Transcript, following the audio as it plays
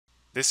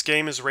This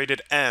game is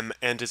rated M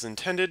and is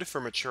intended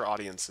for mature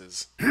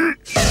audiences.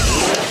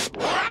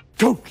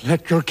 Don't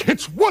let your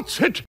kids watch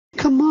it!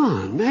 Come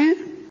on,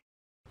 man.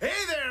 Hey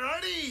there,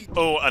 Artie!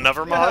 Oh,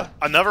 another mod?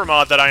 Another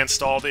mod that I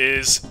installed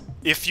is,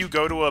 if you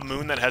go to a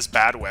moon that has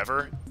bad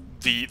weather,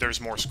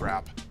 there's more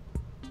scrap.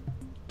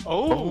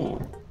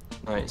 Oh!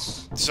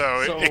 Nice.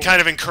 So it kind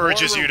of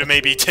encourages you to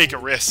maybe take a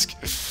risk.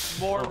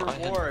 More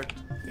reward.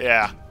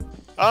 Yeah.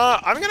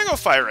 I'm gonna go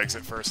fire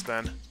exit first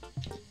then.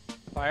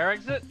 Fire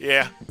exit?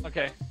 Yeah.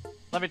 Okay.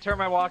 Let me turn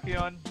my walkie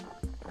on.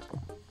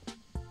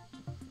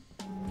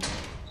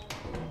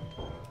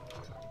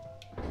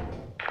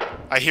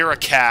 I hear a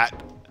cat.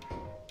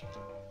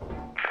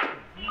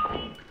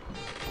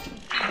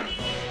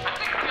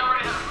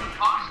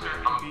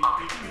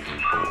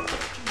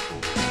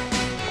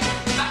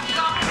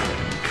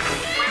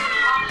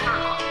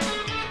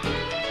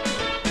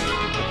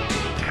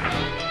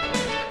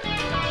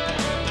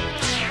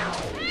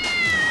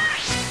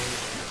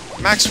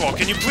 Maxwell,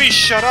 can you please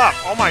shut up?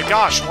 Oh my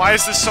gosh, why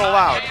is this so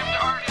loud?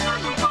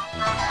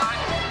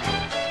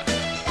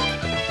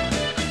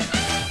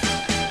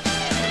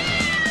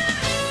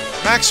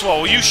 Maxwell,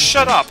 will you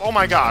shut up? Oh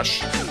my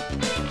gosh.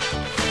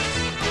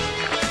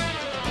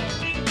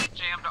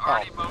 Jammed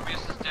Artie,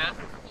 Mobius is dead.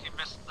 He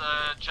missed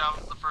the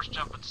jump, the first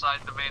jump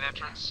inside the main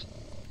entrance.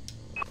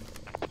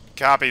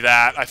 Copy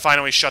that. I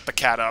finally shut the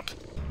cat up.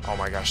 Oh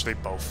my gosh, they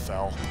both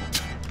fell.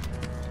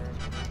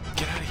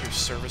 Get out of here,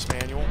 service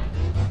manual.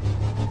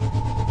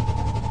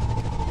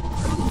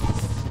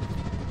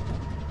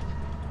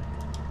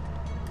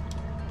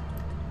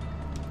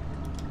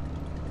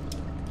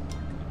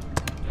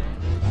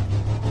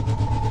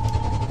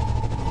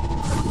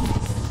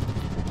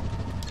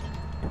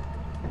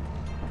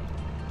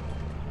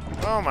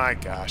 Oh my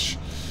gosh.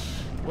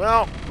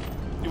 Well,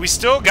 we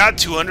still got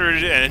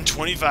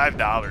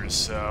 $225,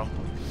 so...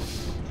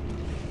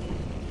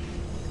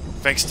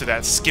 Thanks to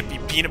that Skippy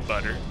peanut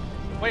butter.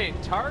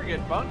 Wait,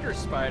 target bunker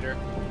spider.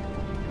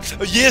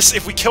 Yes,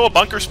 if we kill a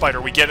bunker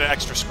spider, we get an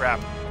extra scrap.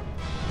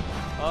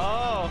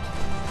 Oh.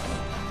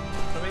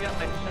 So we got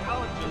the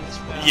challenges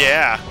now.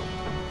 Yeah.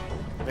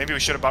 Maybe we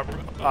should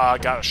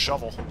have got a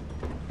shovel.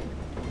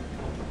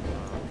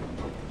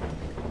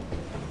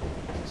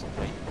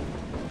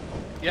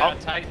 Yeah,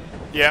 Titan.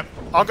 Yeah,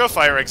 I'll go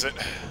fire exit.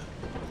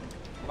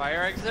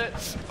 Fire exit?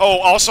 Oh,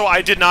 also,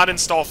 I did not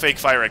install fake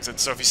fire exit,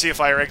 so if you see a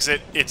fire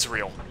exit, it's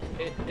real.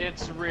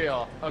 It's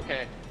real.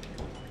 Okay.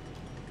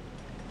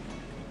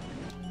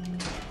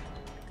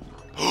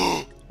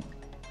 Oh,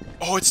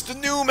 it's the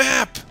new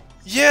map!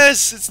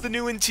 Yes, it's the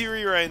new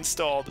interior I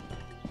installed.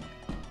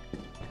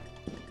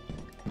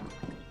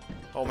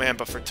 Oh man,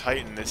 but for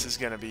Titan, this is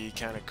gonna be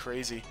kind of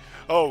crazy.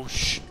 Oh,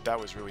 that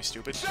was really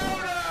stupid.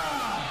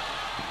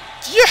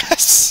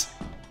 Yes!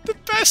 The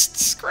best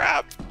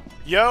scrap!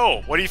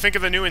 Yo, what do you think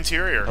of the new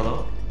interior?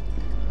 Hello?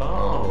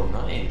 Oh,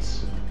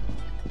 nice.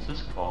 What's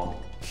this called?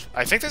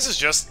 I think this is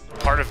just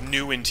part of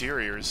new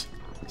interiors.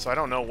 So I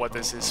don't know what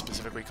this is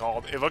specifically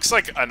called. It looks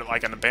like an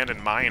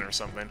abandoned mine or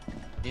something.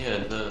 Yeah,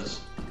 it does.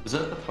 Is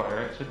that the fire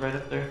exit right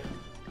up there?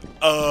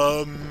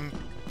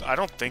 I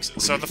don't think so.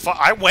 So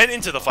I went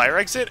into the fire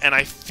exit, and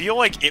I feel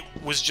like it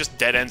was just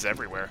dead ends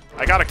everywhere.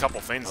 I got a couple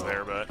things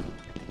there, but...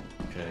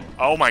 Okay.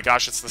 Oh my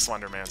gosh, it's the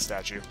Slender Man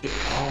statue.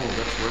 Oh,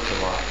 that's worth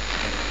a lot.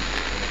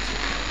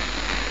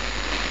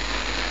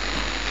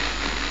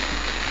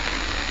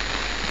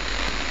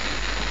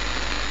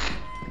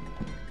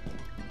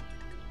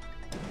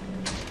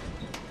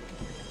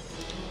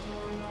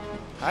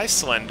 Hi,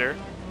 Slender.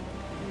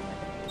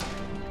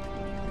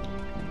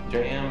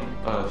 JM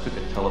took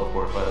a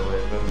teleport, by the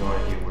way. I have no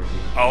idea where he...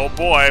 Oh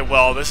boy,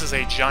 well, this is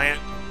a giant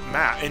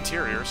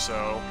interior,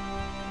 so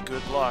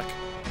good luck.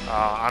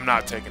 I'm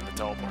not taking the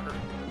teleporter.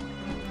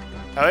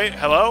 Hey,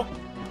 hello?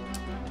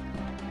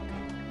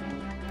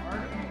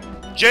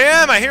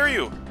 JM, I hear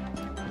you!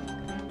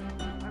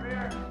 I'm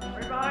here.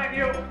 Right behind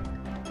you.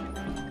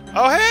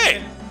 Oh,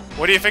 hey!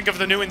 What do you think of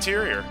the new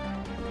interior?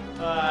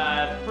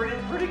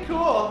 Pretty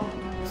cool.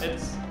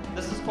 This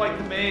is quite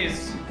the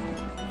maze.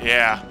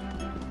 Yeah.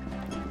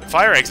 The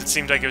fire exit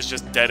seemed like it was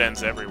just dead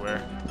ends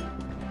everywhere.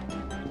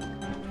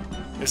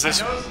 Is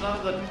this... I noticed none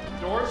of the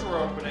doors were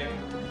opening.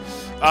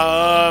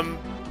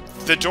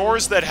 The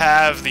doors that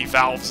have the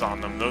valves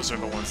on them, those are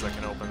the ones that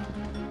can open.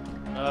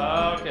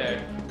 Okay.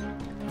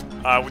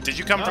 Did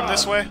you come from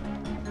this way?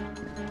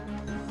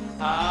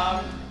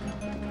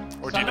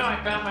 Or did Somehow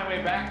I found my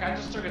way back. I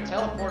just took a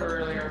teleporter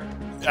earlier.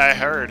 I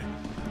heard.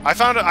 I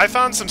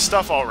found some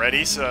stuff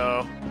already,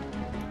 so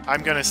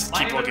I'm gonna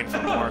keep looking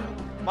for more.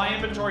 My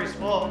inventory's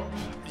full.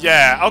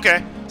 Yeah,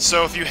 okay.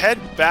 So if you head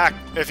back,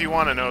 if you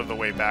want to know the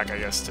way back, I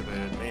guess, to the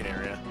main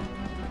area.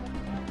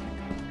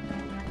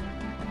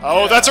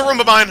 Oh, yeah. That's a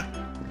Roomba mine!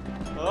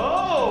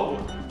 Oh!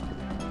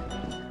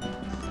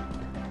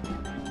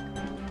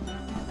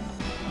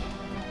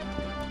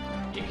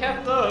 You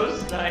kept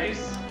those,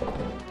 nice.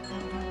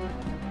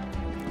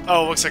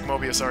 Oh, looks like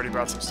Mobius already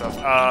brought some stuff.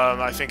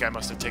 I think I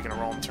must have taken a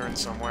wrong turn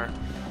somewhere.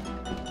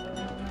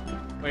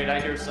 Wait, I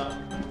hear some.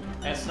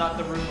 And it's not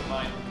the room of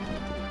mine.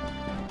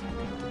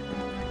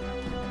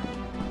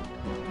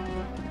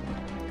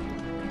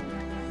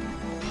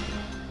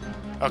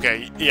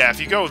 Okay, yeah, if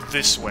you go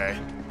this way.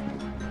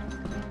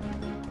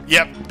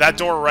 Yep, that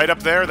door right up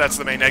there, that's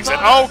the main exit.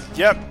 Oh,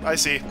 yep, I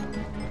see.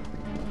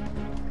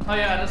 Oh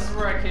yeah, this is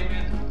where I came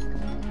in.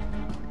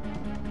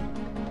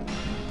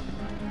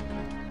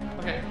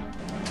 Okay.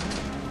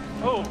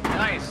 Oh,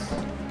 nice.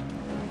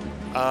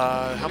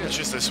 How much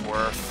is this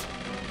worth?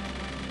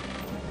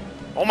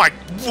 Oh my,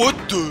 what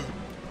the?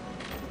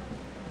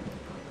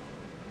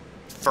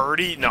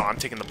 30? No, I'm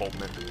taking the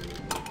Boltman.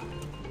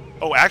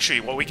 Oh, actually,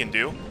 what we can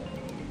do?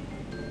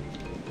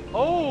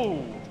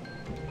 Oh!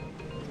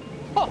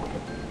 Huh.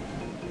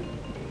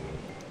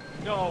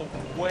 No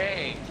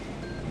way.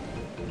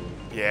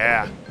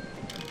 Yeah.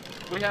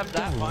 We have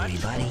that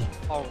much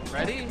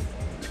already?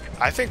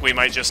 I think we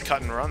might just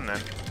cut and run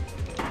then.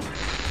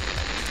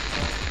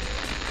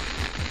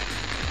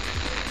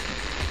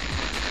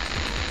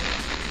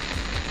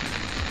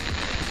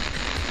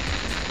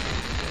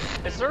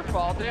 Is there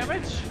fall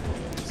damage?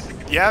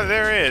 Yeah,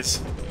 there is.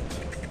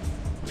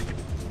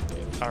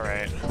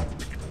 Alright.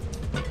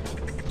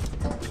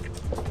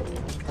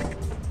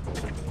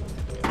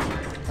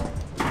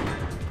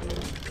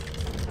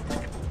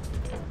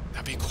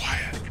 Now be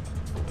quiet.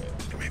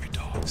 There may be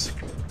dogs.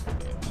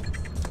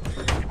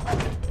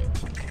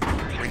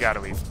 We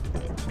gotta leave.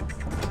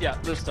 Yeah,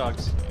 there's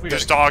dogs.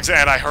 There's dogs,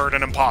 and I heard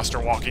an imposter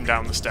walking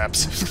down the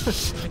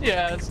steps.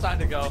 Yeah, it's time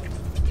to go.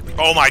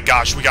 Oh my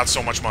gosh, we got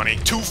so much money.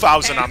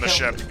 2,000 on the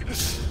ship.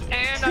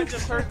 And I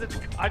just heard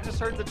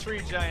the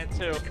tree giant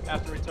too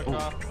after we took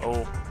off.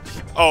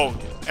 Oh,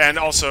 and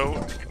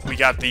also we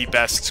got the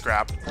best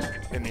scrap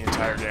in the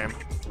entire game.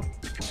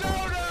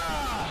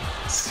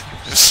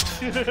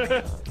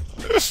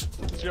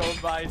 Joe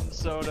Biden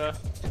soda.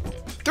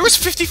 There was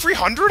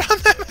 5,300 on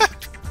that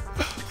map.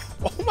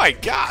 Oh my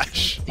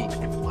gosh.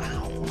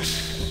 Wow.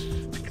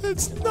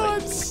 That's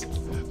nuts.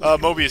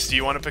 Mobius, do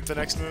you want to pick the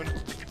next moon?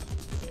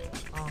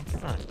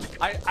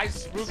 I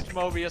spooked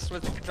Mobius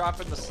with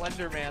dropping the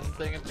Slender Man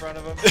thing in front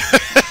of him.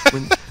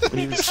 when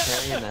he was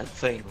carrying that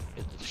thing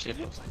in the ship,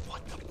 I was like,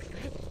 what the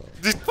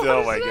frick?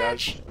 Oh my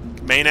gosh.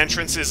 Main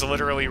entrance is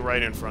literally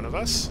right in front of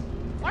us.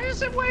 Why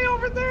is it way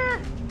over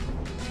there?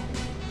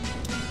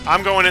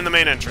 I'm going in the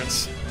main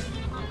entrance.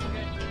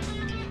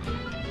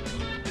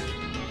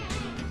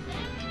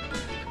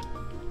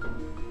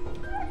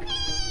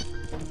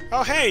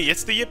 Oh hey,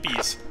 it's the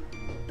Yippies.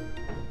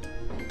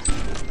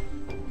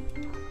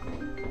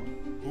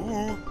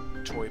 Ooh,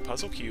 toy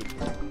puzzle cube.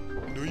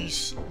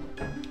 Nice.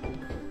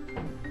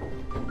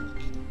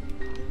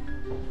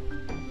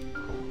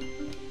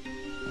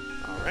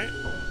 Alright.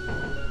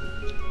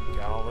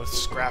 Got all the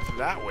scrap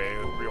that way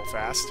real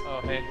fast.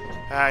 Oh, hey.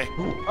 Hi.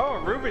 Oh,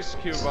 a Rubik's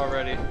Cube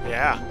already.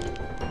 Yeah.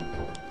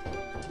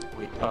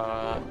 Wait,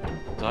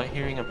 was I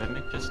hearing a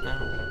mimic just now?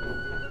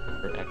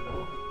 Or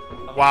echo?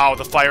 Wow,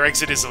 the fire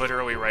exit is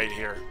literally right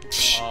here.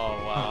 Oh,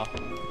 wow.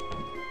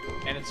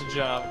 And it's a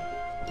jump.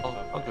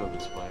 I'll go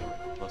this way.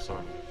 Oh,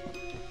 sorry.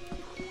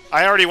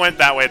 I already went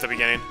that way at the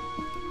beginning.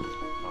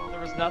 There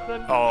was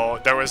nothing? Oh,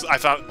 there was, I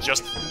thought,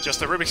 just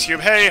the Rubik's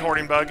Cube. Hey,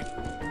 hoarding bug.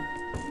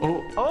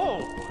 Oh!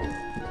 Oh!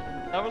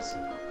 That was...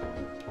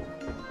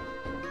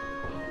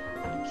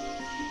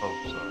 Oh,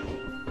 sorry.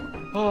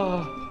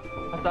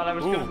 Oh, I thought I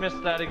was gonna miss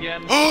that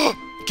again.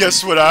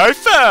 Guess what I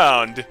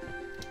found?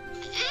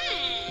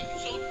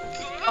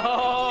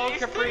 Oh,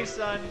 Capri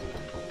Sun.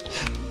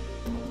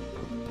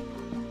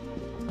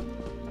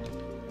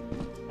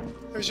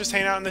 I was just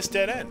hanging out in this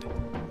dead end.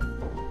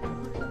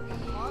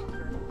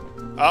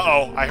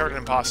 Uh-oh, I heard an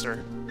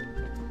imposter.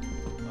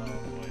 Oh,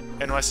 boy.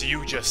 Unless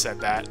you just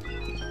said that.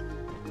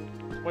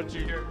 What did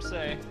you hear him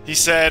say? He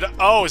said,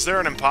 oh, is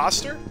there an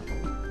imposter?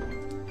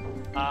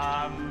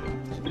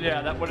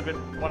 Yeah, that would have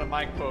been one of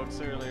my quotes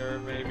earlier,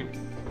 maybe.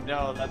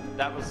 No,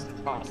 that was the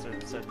imposter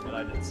that said that.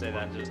 I didn't say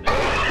that just now.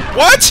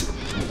 What?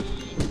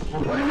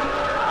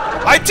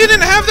 I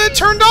didn't have that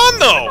turned on,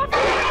 though!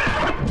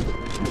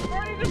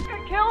 Artie just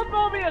got killed,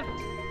 Mobius!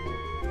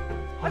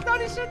 I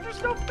thought he said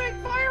there's no fake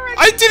fire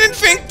exits! I didn't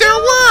think there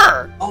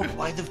were! Oh,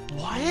 why the...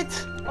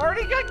 What?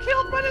 Artie got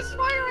killed by this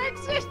fire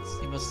exits!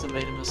 He must have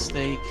made a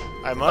mistake.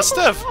 I must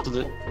have. So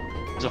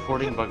there's a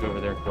hoarding bug over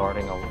there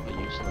guarding a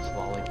useless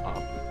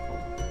lollipop.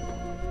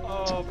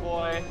 Oh,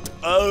 boy.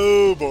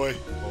 Oh, boy.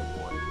 Oh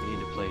boy, we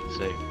need to play it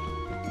safe.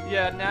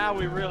 Yeah, now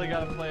we really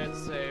gotta play it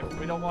safe.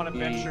 We don't want to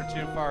venture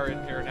too far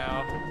in here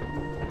now.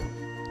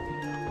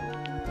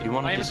 Do you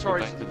want My to just go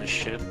inventory's- back to the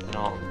ship and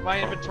I'll... My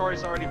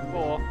inventory's already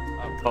full.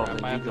 Oh, crap,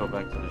 then you go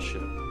back to the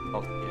ship.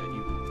 Oh, yeah,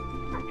 you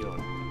go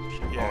to the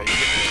ship. Yeah,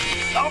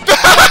 Oh,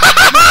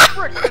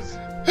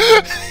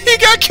 he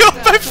got killed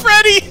by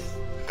Freddy!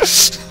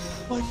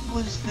 What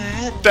was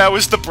that? That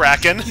was the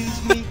braken.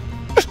 Excuse me?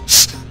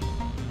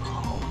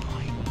 Oh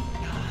my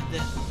god,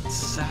 that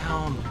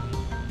sound.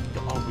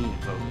 I'll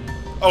re-invoke.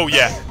 Oh,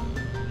 yeah.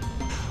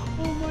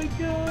 Oh my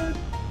god.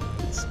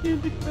 It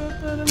scared the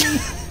crap out of me.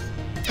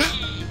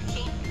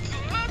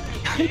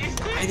 I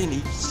didn't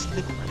even see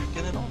the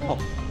braken at all.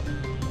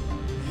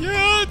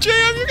 Yeah,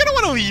 JM, you're gonna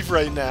want to leave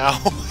right now.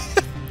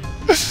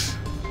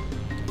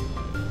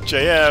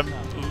 JM,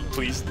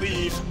 Please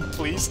leave.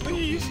 Please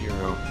leave.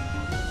 0.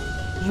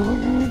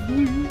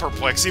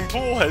 Perplexing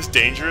pool has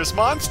dangerous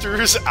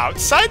monsters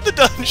outside the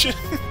dungeon.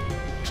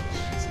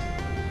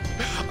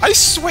 I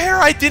swear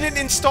I didn't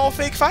install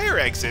fake fire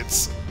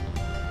exits.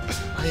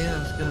 Oh yeah, I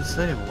was gonna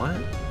say, what?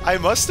 I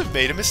must have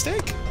made a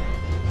mistake.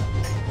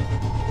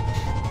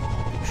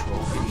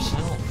 Control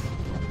yourself.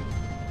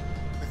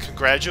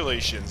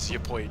 Congratulations, you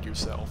played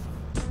yourself.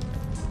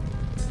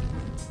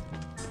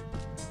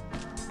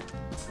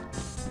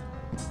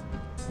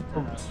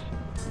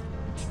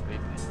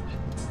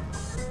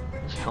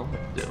 What's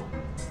helmet do?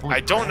 I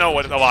don't know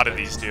what a lot of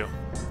these do.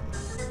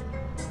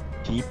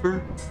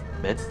 Keeper?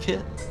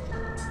 Medkit?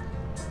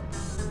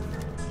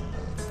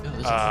 Yo, this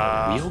is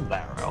a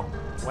wheelbarrow.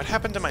 What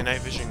happened to my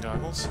night vision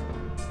goggles?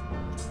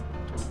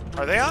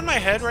 Are they on my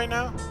head right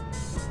now?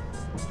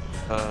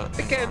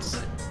 I can't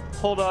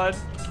hold on.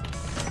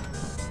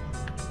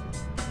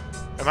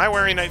 Am I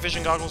wearing night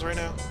vision goggles right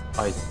now?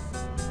 I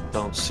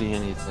don't see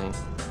anything.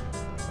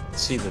 I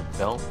see the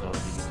belt though,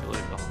 the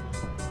utility belt.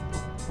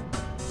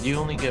 Do you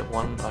only get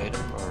one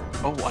item, or...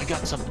 Oh, I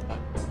got something.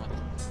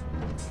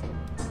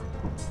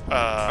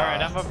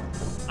 Alright,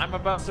 I'm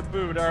about to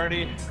boot,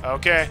 Artie.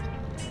 Okay.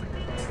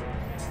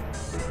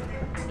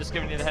 Just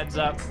giving you the heads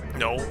up.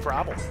 No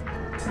problem.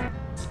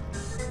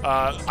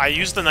 I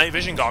used the night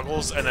vision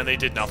goggles, and then they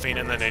did nothing,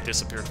 and then they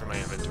disappeared from my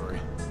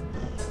inventory.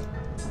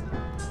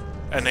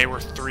 And they were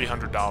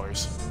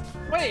 $300.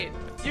 Wait,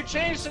 you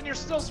changed and you're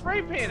still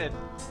spray painted.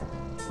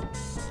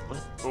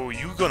 Oh,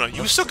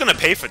 you still gonna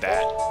pay for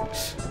that?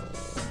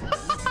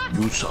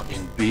 You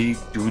sucking big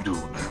doo-doo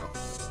now.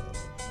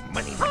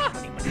 Money, money,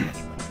 money, money,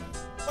 money, money.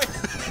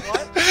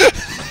 What?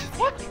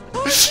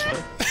 What was that?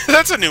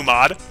 That's a new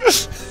mod.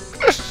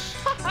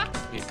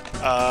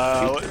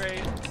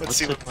 Great. Let's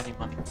see what. Money,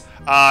 money.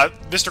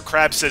 Mr.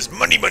 Krabs says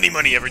money, money,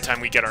 money every time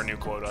we get our new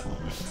quota.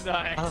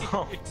 Nice.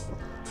 Oh.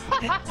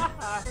 Nice.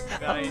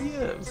 Oh,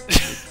 yes.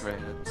 Mr.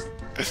 Krabs.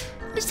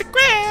 Mr.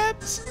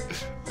 Krabs!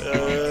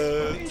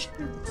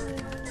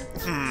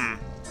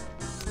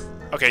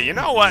 Okay, you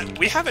know what?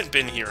 We haven't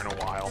been here in a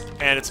while,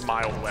 and it's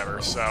mild weather,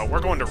 so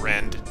we're going to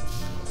Rend.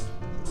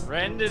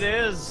 Rend it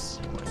is.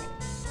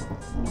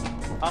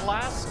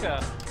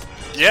 Alaska.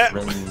 Yeah,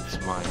 Ren's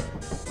mine.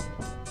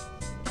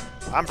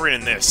 I'm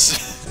bringing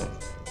this.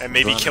 And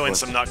maybe killing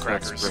some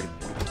nutcrackers.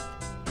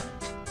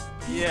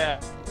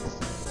 Yeah.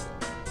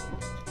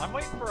 I'm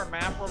waiting for a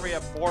map where we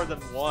have more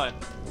than one.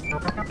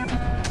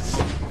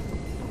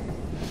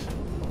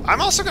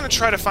 I'm also going to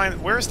try to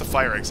find... Where is the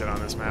fire exit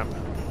on this map?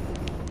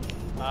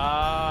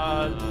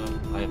 I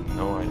have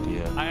no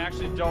idea. I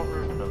actually don't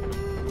remember.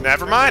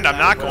 Never mind, I'm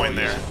not going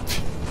there.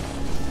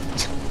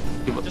 Just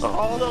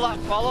follow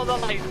the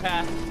light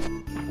path.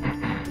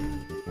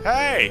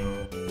 Hey!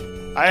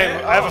 I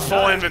have a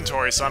full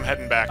inventory, so I'm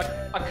heading back.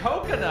 A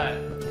coconut.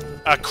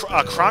 A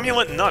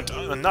cromulent nut.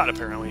 A nut,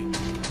 apparently.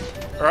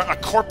 Or a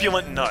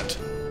corpulent nut.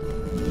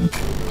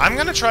 I'm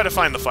gonna try to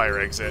find the fire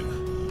exit.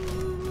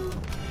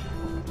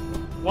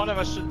 One of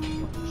us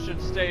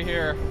should stay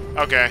here.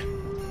 Okay.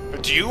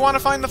 Do you want to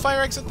find the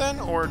fire exit then,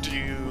 or do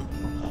you...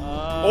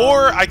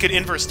 Or I could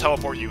inverse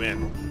teleport you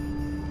in.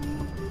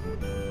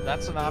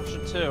 That's an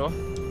option too.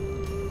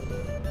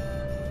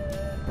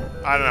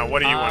 I don't know,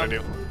 what do you want to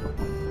do?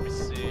 Let me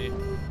see.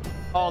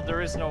 Oh, there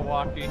is no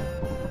walkie.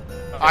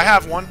 Okay. I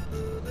have one.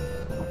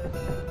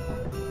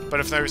 But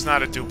if there's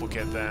not a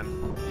duplicate,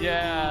 then...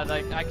 Yeah,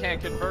 like, I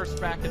can't converse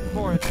back and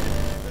forth.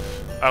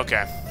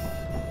 Okay.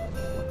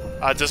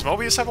 Does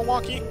Mobius have a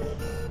walkie?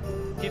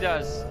 He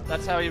does.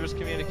 That's how he was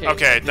communicating.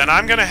 Okay, then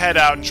I'm gonna head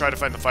out and try to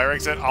find the fire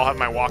exit. I'll have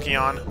my walkie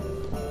on.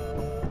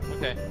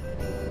 Okay.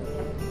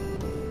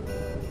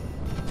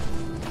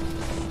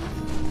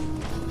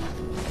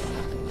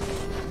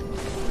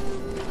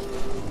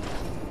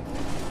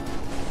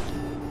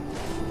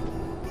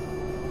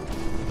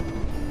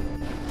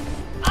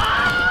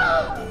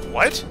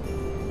 What?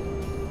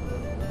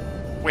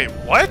 Wait,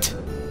 what?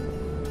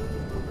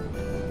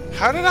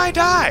 How did I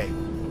die?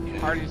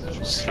 Artie's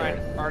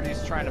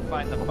trying to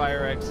find the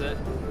fire exit.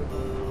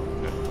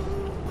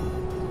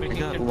 We I can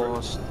got convert-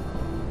 lost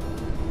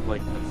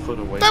like a foot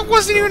away. That from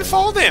wasn't the even building.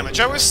 fall damage.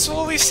 I was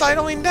slowly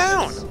sidling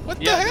down. What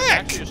the Yeah, it's heck?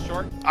 actually a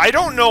short. I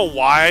don't know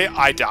why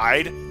I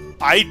died.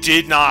 I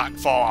did not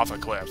fall off a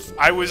cliff.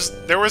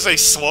 There was a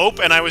slope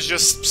and I was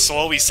just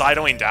slowly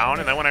sidling down,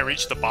 and then when I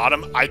reached the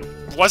bottom, I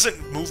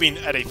wasn't moving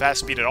at a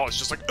fast speed at all. It's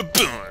just like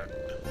boom.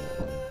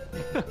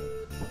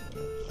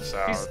 So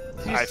He's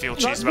I feel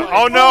not cheesed about.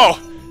 right. Oh no!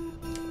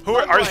 Who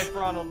Not are like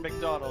Ronald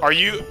McDonald. Are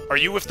you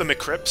with the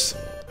McCrips?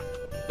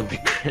 The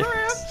big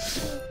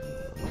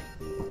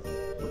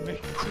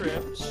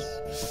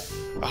McCrips.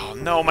 Oh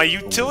no, my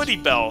utility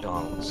bell.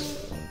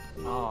 McDonald's.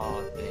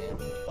 Oh damn.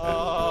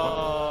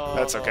 Oh.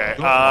 That's okay.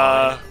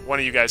 One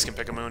of you guys can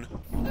pick a moon.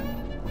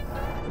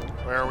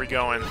 Where are we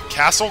going?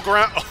 Castle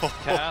Ground?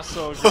 Oh,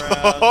 Castle Grounds.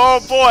 oh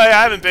boy, I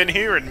haven't been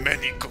here in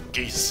many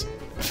cookies.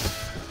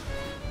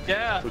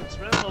 Yeah, it's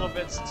been a little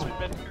bit since we've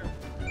been here.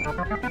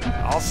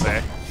 I'll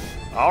say.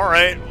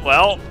 Alright,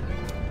 well.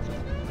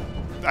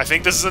 I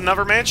think this is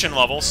another mansion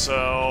level,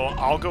 so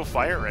I'll go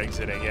fire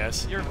exit, I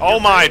guess. You're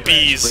My very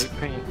bees!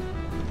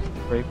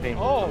 Spray paint.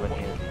 Oh. coming in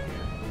here.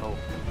 Oh.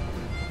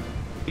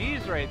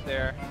 Bees right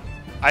there.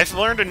 I've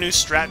learned a new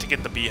strat to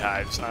get the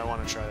beehives. I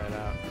want to try that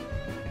out.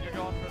 You're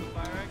going for the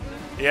fire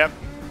exit? Yep.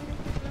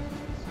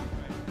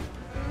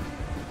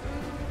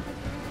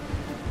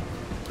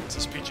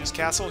 Princess Peach's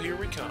castle, here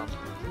we come.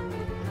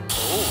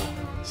 Oh,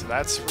 so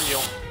that's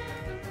real.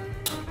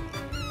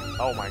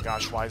 Oh my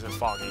gosh, why is it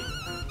foggy?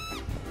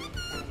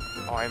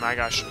 Oh my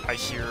gosh, I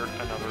hear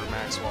another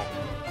Maxwell.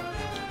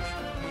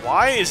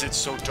 Why is it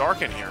so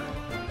dark in here?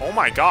 Oh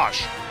my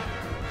gosh.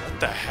 What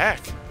the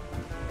heck?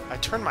 I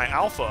turned my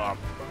alpha up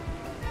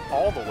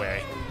all the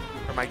way.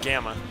 Or my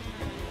gamma.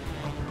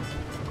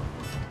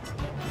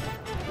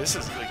 This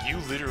is, like, you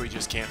literally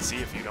just can't see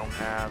if you don't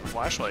have a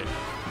flashlight.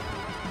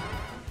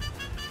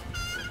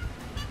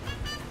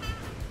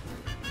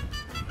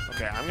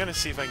 Okay, I'm gonna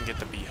see if I can get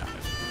the beehive.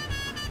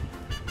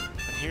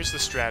 And here's the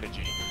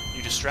strategy.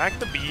 You distract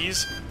the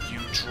bees, you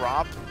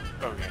drop...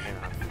 Okay, hang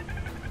on.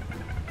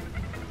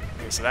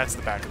 Okay, so that's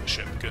the back of the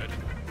ship. Good.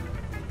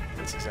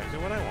 That's exactly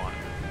what I want.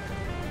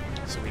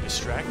 So we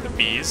distract the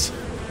bees.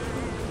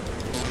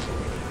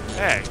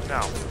 Hey,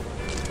 no.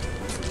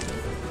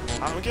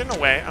 I'm getting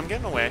away. I'm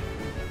getting away.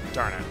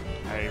 Darn it.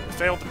 I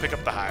failed to pick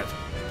up the hive.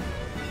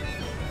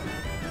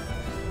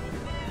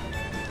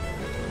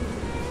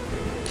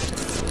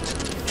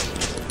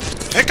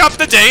 Pick up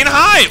the dang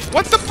hive!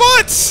 What the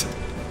butts?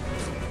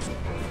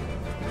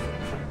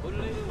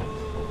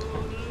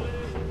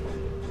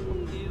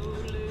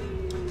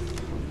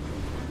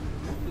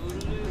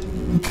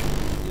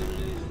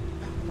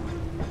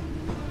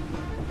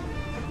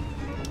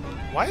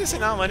 Why is it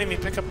not letting me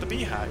pick up the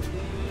beehive?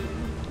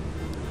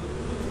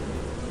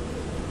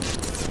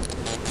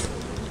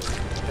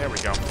 There we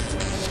go.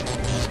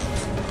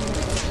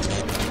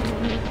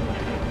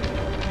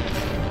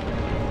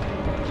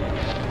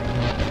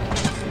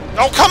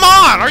 Oh, come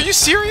on! Are you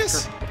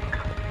serious?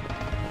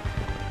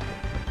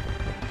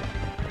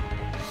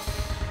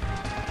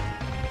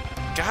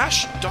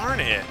 Gosh darn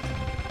it.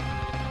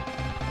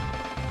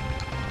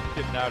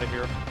 Getting out of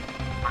here.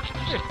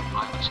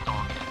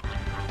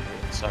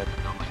 Inside.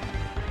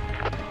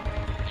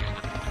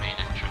 Main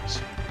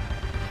entrance.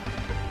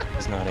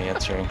 He's not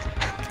answering.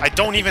 I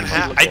don't even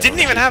have... I didn't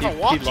even have a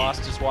walkie. He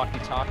lost his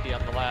walkie-talkie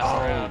on the last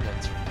round.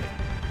 That's right.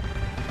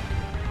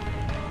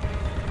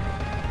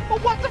 Oh,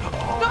 what the...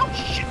 No!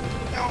 Shit!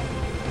 No!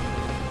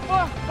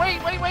 Oh, wait!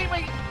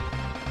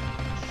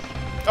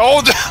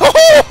 Oh, no!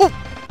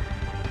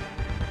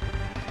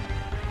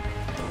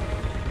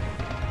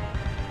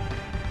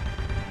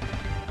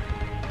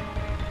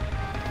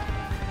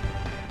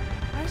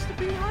 Why's the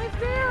beehive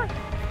there?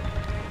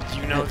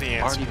 You know the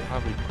answer. Artie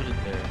probably put it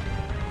there.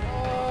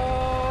 Oh.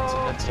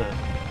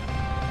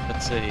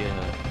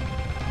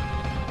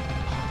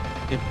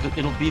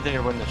 It'll be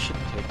there when the ship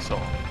takes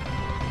off.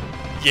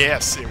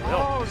 Yes, it will.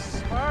 Oh,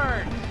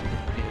 smart.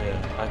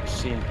 Yeah, I've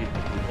seen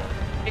people do that.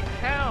 It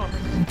counts.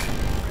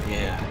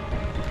 Yeah.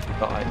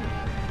 But I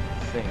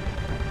think...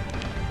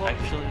 Well,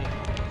 Actually...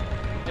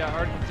 Yeah,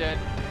 Artie's dead.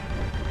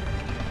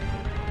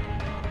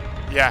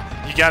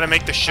 Yeah, you gotta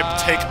make the ship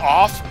take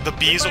off. The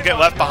bees will get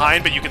left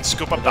behind, but you can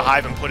scoop up the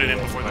hive and put it in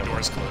before the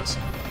doors close.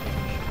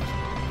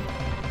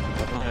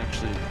 Well,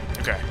 actually...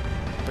 Okay.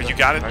 But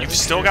you've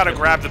still gotta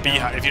grab the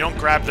beehive. If you don't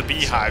grab the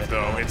beehive,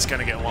 though, it's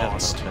gonna get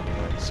lost.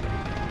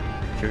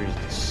 Curious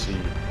to see.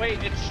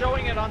 Wait, it's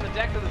showing it on the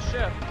deck of the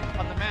ship,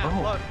 on the map,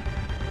 Oh. look.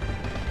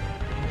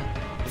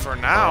 For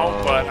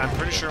now, but I'm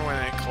pretty sure when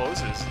it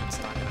closes, it's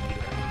not gonna be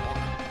there anymore.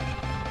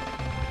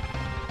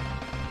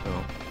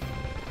 Oh.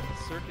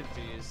 Circuit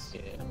bees.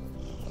 Yeah.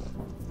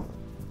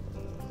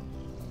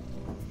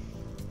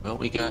 Well,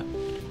 we got...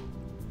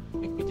 I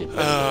think we did.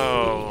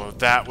 Oh,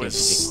 that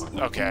was...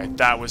 Okay,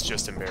 that was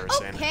just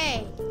embarrassing.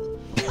 Okay.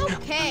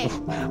 Okay.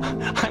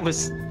 I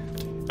was...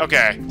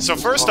 Okay, so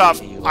first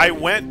off,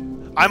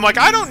 I'm like,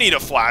 I don't need a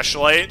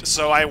flashlight,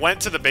 so I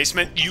went to the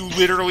basement. You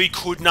literally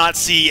could not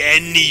see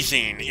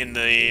anything in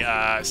the,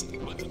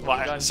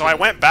 so I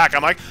went back.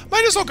 I'm like,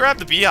 might as well grab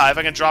the beehive.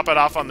 I can drop it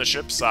off on the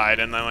ship side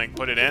and then, like,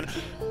 put it in.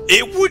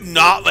 It would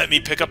not let me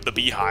pick up the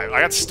beehive. I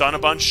got stunned a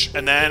bunch,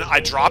 and then I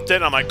dropped it,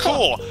 and I'm like,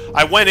 cool.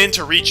 I went in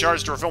to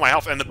recharge to refill my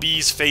health, and the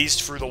bees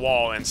phased through the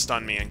wall and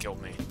stunned me and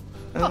killed me.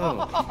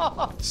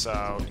 Oh.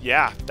 So,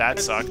 yeah, that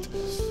sucked.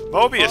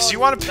 Mobius, you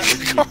want to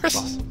pick a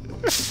course?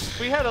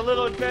 We had a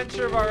little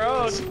adventure of our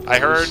own. I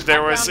heard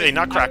there was a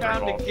nutcracker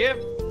involved.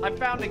 I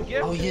found a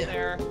gift in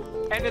there,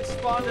 and it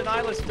spawned an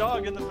eyeless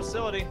dog in the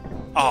facility.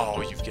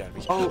 Oh, you've got to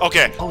be... Oh,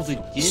 okay, oh, the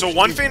gift so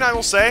one is- thing I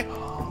will say,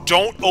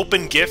 don't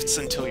open gifts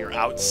until you're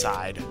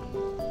outside.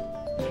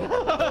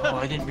 Oh,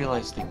 I didn't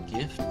realize the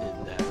gift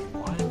did that.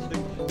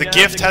 What? The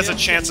gift has a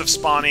chance of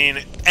spawning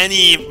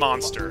any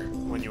monster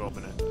when you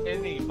open it.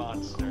 Any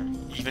monster.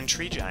 Even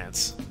tree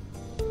giants.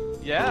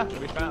 Yeah,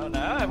 we found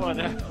that one.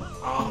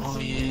 Oh,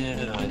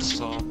 yeah, I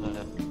saw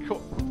that.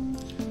 Cool.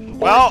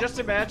 Well... Or just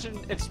imagine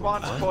it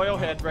spawns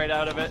Coilhead right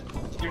out of it.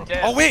 You're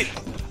dead. Oh, wait!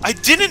 I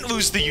didn't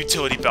lose the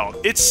utility belt.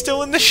 It's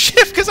still in the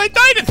ship because I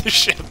died in the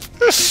ship.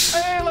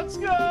 Hey, let's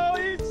go!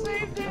 You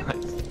saved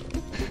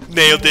it!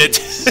 Nailed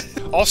it.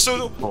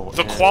 Also, Oh,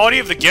 the yeah. quality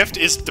of the gift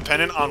is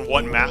dependent on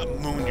what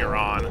moon you're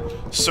on.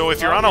 So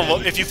if you're on a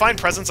if you find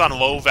presents on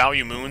low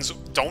value moons,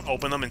 don't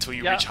open them until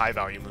you reach high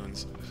value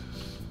moons.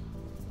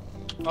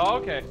 Oh,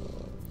 okay.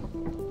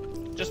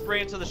 Just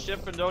bring it to the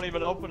ship and don't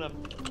even open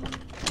them.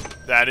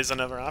 That is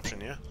another option,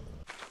 yeah.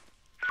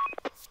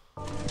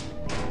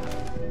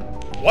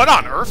 What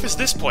on earth is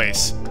this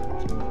place?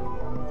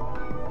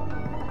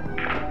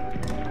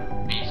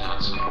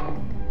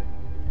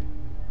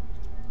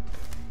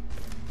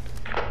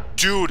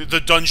 Dude, the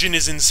dungeon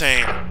is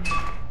insane.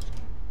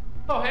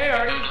 Oh, hey,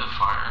 Artie. Go to the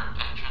fire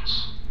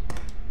entrance.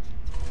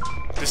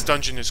 This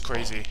dungeon is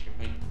crazy.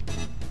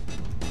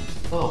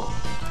 Oh,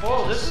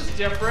 Whoa, this is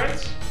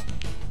different.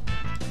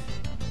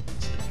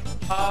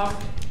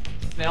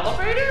 An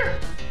elevator?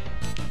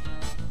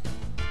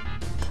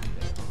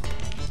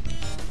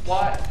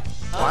 What?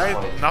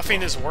 Why?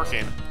 Nothing is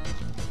working.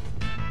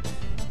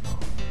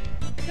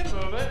 You can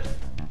move it.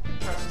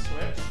 Press the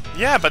switch.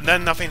 Yeah, but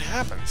then nothing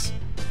happens.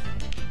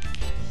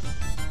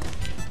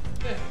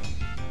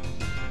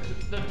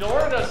 The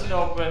door doesn't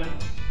open.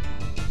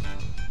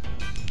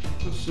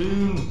 too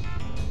soon.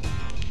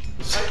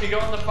 I could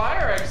go in the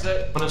fire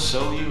exit. I'm gonna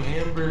sell you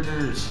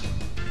hamburgers.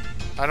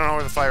 I don't know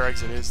where the fire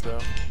exit is, though.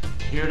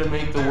 Here to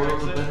make the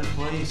world a better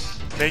place.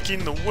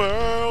 Making the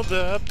world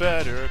a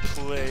better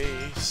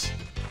place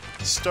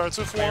starts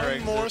with Fire one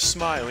exit. more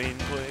smiling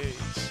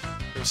place.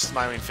 Or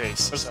smiling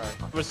face, sorry.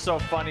 It was so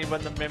funny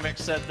when the mimic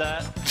said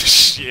that.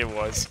 It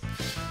was.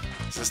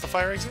 Is this the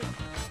fire exit?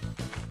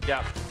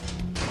 Yeah.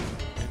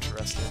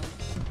 Interesting.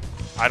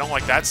 I don't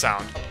like that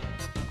sound.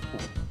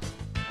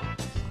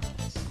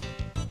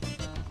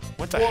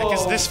 What the heck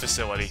is Whoa. this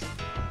facility?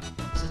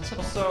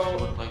 So,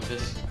 Look like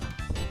this.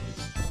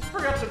 I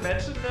forgot to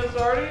mention this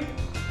already. You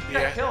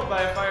Yeah. got killed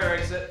by a fire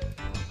exit.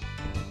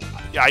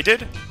 Yeah, I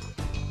did?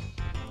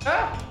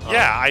 Ah,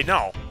 Yeah, I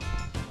know.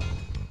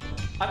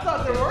 I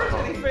thought there weren't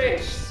any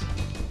fish.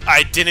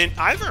 I didn't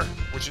either,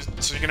 which is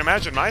so you can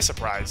imagine my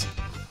surprise.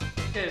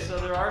 Okay, so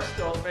there are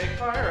still fake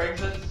fire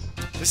exits.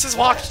 This is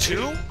locked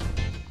too?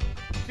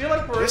 I feel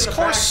like we're This in the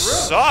back course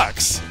rooms.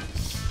 sucks.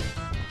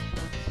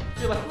 I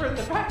feel like we're in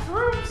the back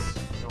rooms.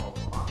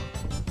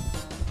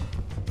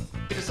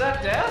 Is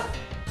that death?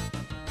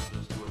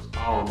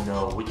 Oh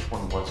no, which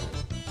one was it?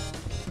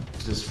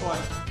 Is this What?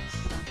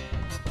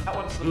 one? That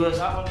one's the Who has-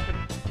 that one could,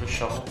 The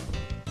shovel?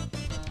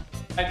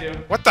 I do.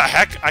 What the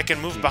heck? I can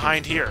move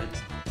behind here.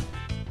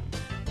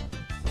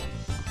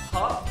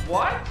 Huh?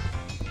 What?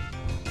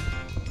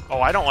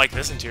 Oh, I don't like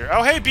this interior.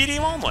 Oh, hey, BD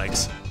Lone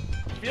Legs.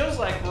 Feels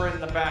like we're in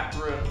the back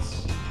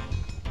rooms.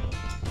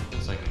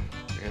 It's like I can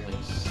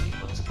barely see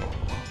what's going on.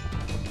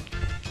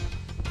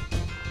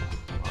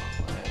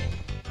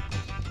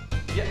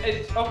 Yeah,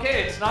 it's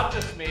okay. It's not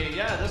just me.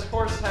 Yeah, this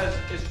course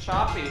is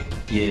choppy.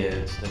 Yeah,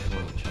 it's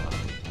definitely choppy.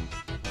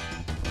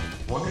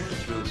 Wonder if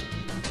it's really speedy.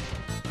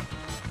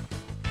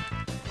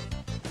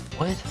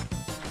 What?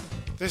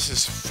 This is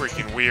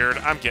freaking weird.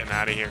 I'm getting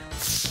out of here.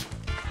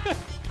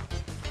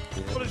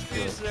 What is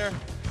bees there?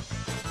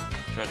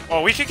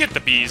 Oh, we could get the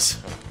bees.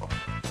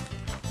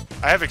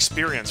 I have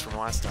experience from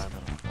last time.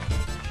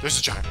 There's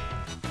a giant.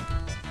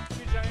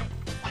 Bee giant.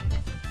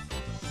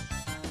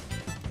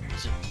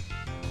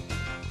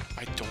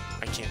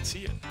 I can't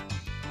see it.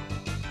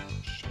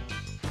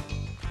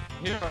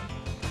 Here.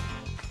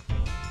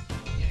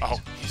 Oh,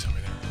 he's over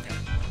there. Okay.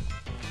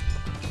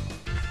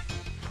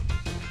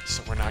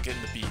 So we're not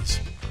getting the bees.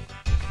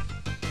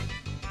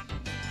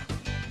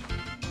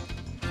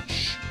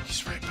 Shh,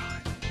 he's right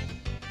behind.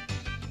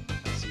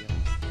 I see him.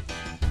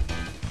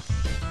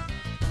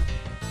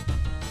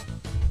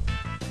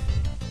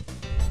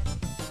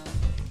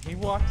 Can he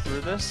walk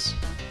through this?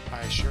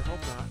 I sure hope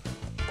not.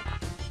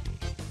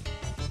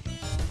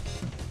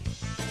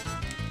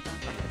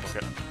 I'm gonna book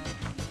it.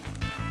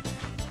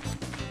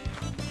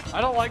 I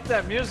don't like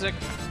that music.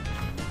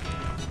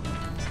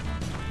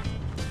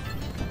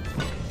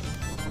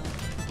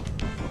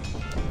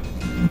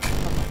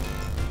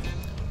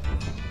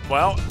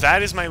 Well,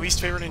 that is my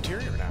least favorite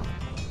interior now.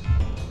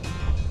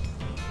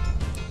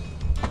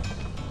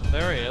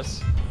 There he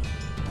is.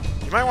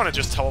 You might want to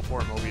just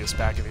teleport Mobius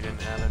back if he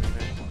didn't have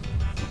anything.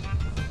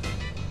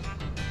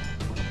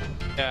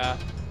 Yeah.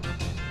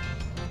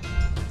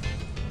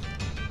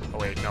 Oh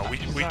wait, no,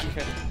 He's not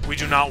kidding. we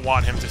do not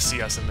want him to see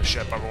us in the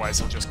ship, otherwise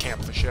he'll just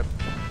camp the ship.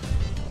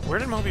 Where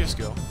did Mobius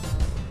go?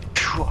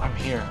 Phew, I'm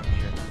here.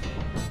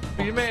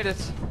 You made it.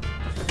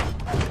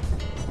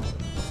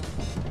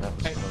 That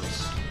was Hey.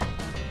 close.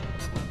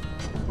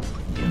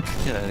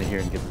 Get out of here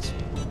and get this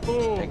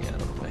Ooh. thing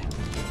out of the way.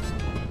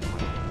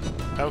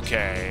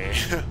 Okay.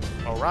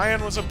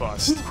 Orion was a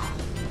bust.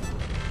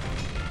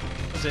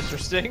 That's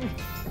interesting.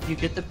 You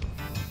get the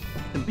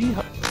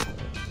beehive.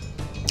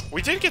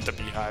 We did get the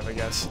beehive, I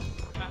guess.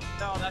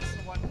 No, that's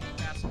the one from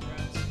Master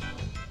Friends.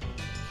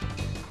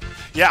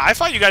 Yeah, I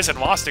thought you guys had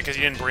lost it because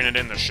you didn't bring it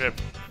in the ship.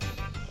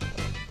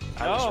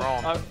 I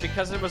was wrong.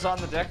 Because it was on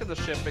the deck of the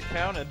ship, it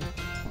counted.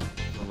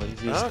 The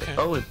laziest Okay.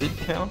 Oh, it did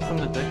count from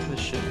the deck of the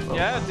ship. Oh,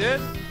 Yeah, it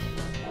did.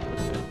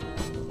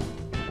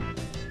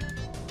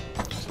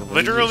 So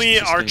Literally,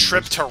 laziest our to stay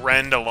trip used- to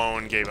Rend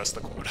alone gave us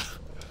the quota.